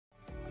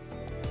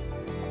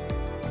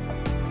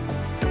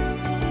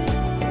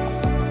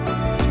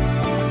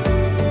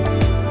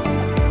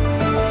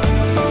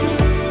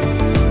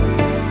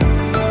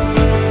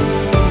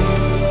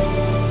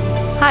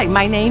Hi,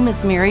 my name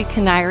is Mary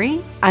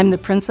Canary. I'm the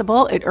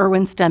principal at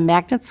Irwin STEM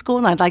Magnet School,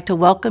 and I'd like to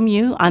welcome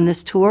you on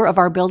this tour of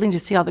our building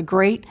to see all the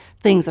great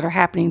things that are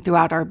happening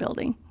throughout our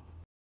building.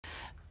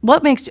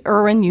 What makes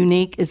Irwin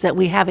unique is that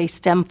we have a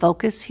STEM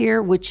focus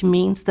here, which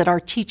means that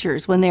our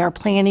teachers, when they are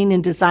planning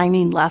and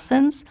designing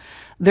lessons,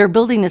 they're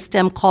building a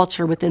STEM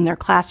culture within their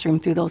classroom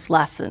through those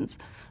lessons.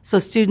 So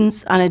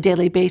students on a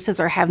daily basis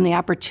are having the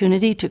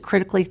opportunity to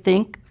critically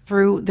think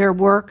through their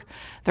work.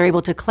 They're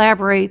able to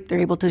collaborate, they're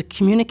able to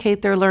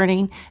communicate their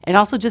learning, and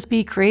also just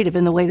be creative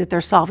in the way that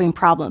they're solving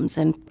problems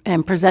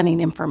and presenting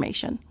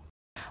information.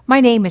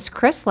 My name is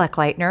Chris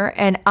Leckleitner,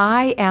 and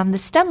I am the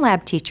STEM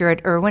lab teacher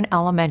at Irwin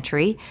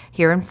Elementary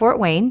here in Fort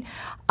Wayne.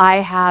 I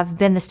have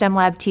been the STEM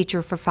lab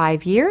teacher for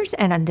 5 years,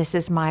 and this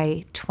is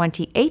my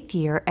 28th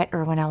year at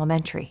Irwin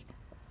Elementary.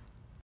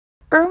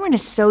 Irwin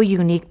is so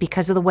unique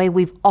because of the way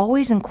we've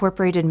always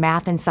incorporated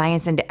math and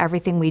science into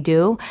everything we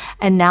do.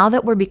 And now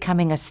that we're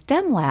becoming a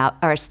STEM lab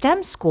or a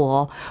STEM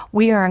school,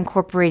 we are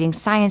incorporating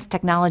science,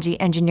 technology,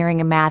 engineering,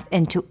 and math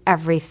into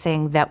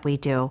everything that we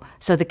do.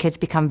 So the kids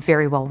become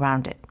very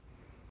well-rounded.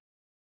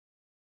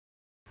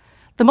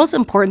 The most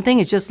important thing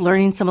is just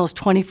learning some of those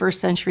 21st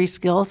century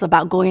skills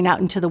about going out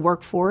into the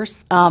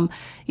workforce.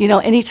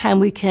 Anytime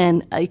we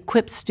can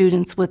equip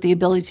students with the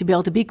ability to be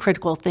able to be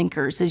critical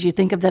thinkers, as you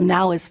think of them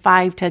now as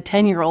 5 to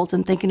 10-year-olds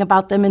and thinking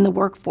about them in the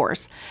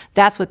workforce,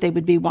 that's what they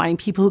would be wanting.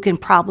 People who can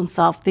problem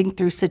solve, think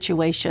through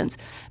situations,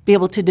 be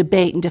able to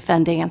debate and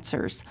defend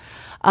answers.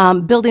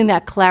 Building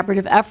that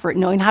collaborative effort,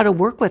 knowing how to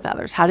work with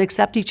others, how to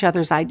accept each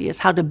other's ideas,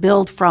 how to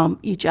build from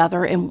each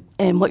other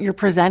and what you're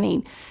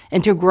presenting,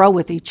 and to grow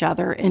with each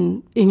other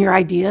in your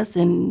ideas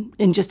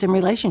and just in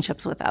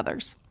relationships with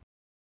others.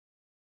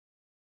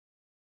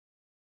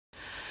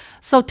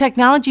 So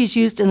technology is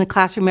used in the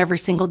classroom every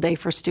single day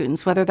for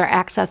students, whether they're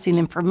accessing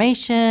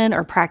information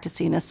or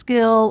practicing a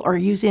skill or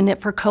using it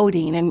for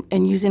coding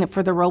and using it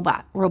for the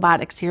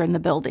robotics here in the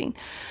building.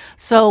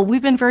 So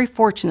we've been very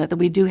fortunate that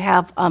we do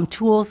have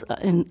tools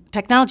and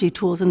technology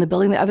tools in the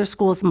building that other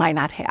schools might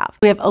not have.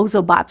 We have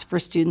Ozobots for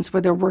students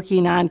where they're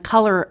working on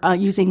color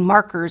using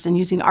markers and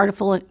using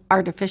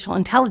artificial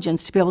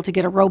intelligence to be able to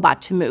get a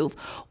robot to move,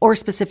 or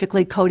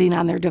specifically coding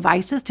on their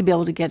devices to be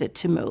able to get it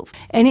to move.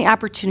 Any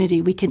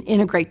opportunity we can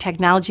integrate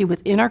technology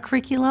within our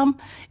curriculum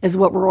is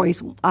what we're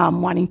always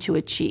wanting to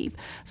achieve.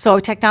 So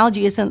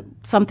technology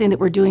isn't something that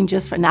we're doing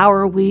just for an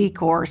hour a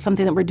week or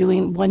something that we're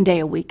doing one day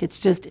a week. It's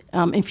just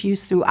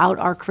infused throughout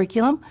our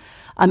curriculum,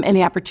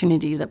 any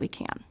opportunity that we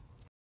can.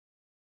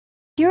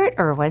 Here at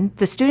Irwin,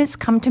 the students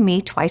come to me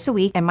twice a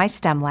week in my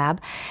STEM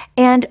lab,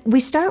 and we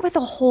start with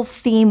a whole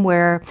theme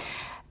where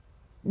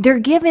they're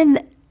given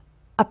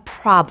a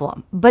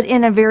problem, but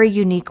in a very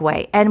unique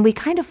way. And we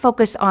kind of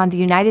focus on the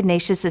United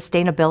Nations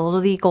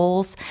sustainability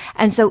goals.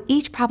 And so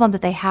each problem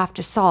that they have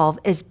to solve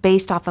is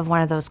based off of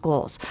one of those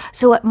goals.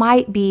 So it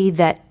might be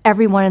that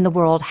everyone in the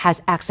world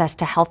has access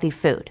to healthy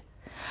food.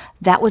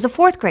 That was a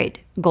 4th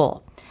grade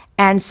goal.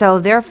 And so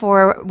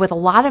therefore, with a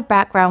lot of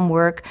background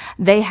work,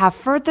 they have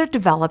further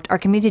developed our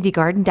community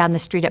garden down the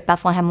street at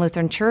Bethlehem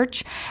Lutheran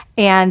Church.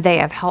 And they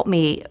have helped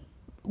me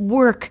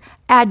work,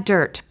 add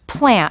dirt,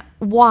 plant,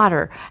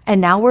 water, and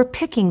now we're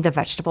picking the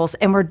vegetables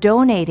and we're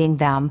donating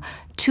them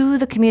to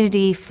the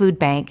community food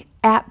bank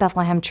at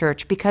Bethlehem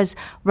Church, because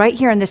right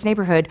here in this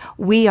neighborhood,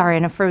 we are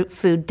in a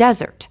food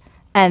desert.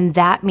 And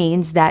that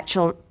means that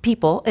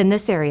people in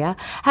this area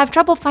have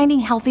trouble finding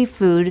healthy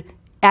food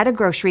at a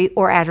grocery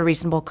or at a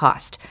reasonable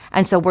cost.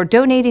 And so we're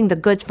donating the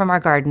goods from our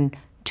garden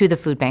to the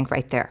food bank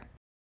right there.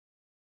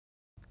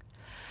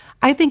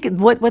 I think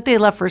what they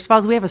love, first of all,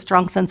 is we have a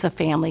strong sense of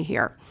family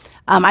here.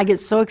 I get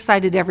so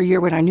excited every year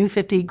when our new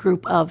 50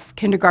 group of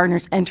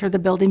kindergartners enter the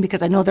building,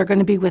 because I know they're going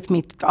to be with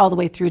me all the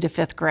way through to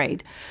 5th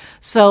grade.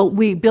 So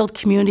we build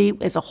community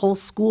as a whole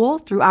school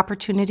through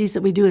opportunities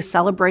that we do, is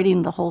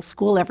celebrating the whole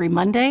school every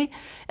Monday,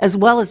 as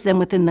well as then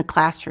within the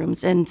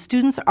classrooms. And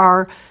students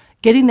are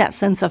getting that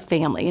sense of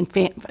family,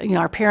 and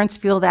our parents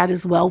feel that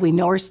as well. We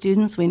know our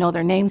students, we know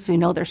their names, we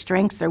know their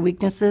strengths, their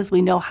weaknesses,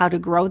 we know how to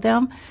grow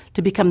them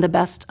to become the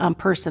best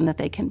person that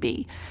they can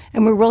be.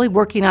 And we're really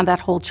working on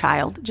that whole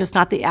child, just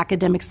not the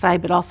academic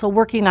side, but also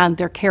working on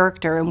their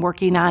character and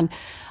working on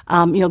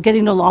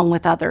getting along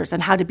with others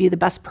and how to be the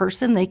best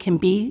person they can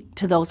be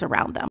to those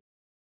around them.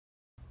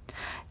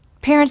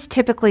 Parents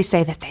typically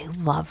say that they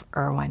love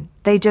Irwin.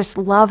 They just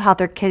love how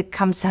their kid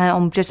comes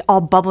home just all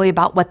bubbly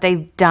about what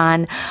they've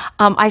done.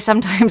 I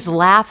sometimes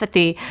laugh at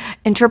the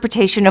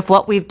interpretation of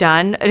what we've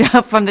done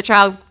from the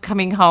child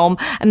coming home,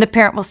 and the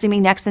parent will see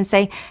me next and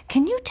say,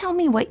 "Can you tell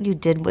me what you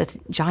did with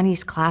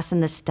Johnny's class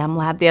in the STEM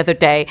lab the other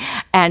day?"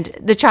 And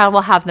the child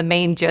will have the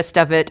main gist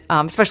of it,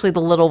 especially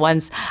the little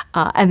ones,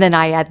 and then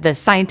I add the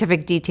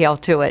scientific detail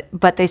to it.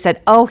 But they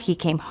said, "Oh, he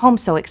came home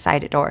so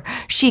excited," or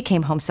 "She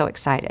came home so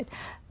excited."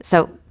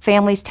 So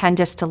families tend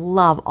just to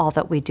love all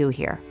that we do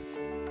here.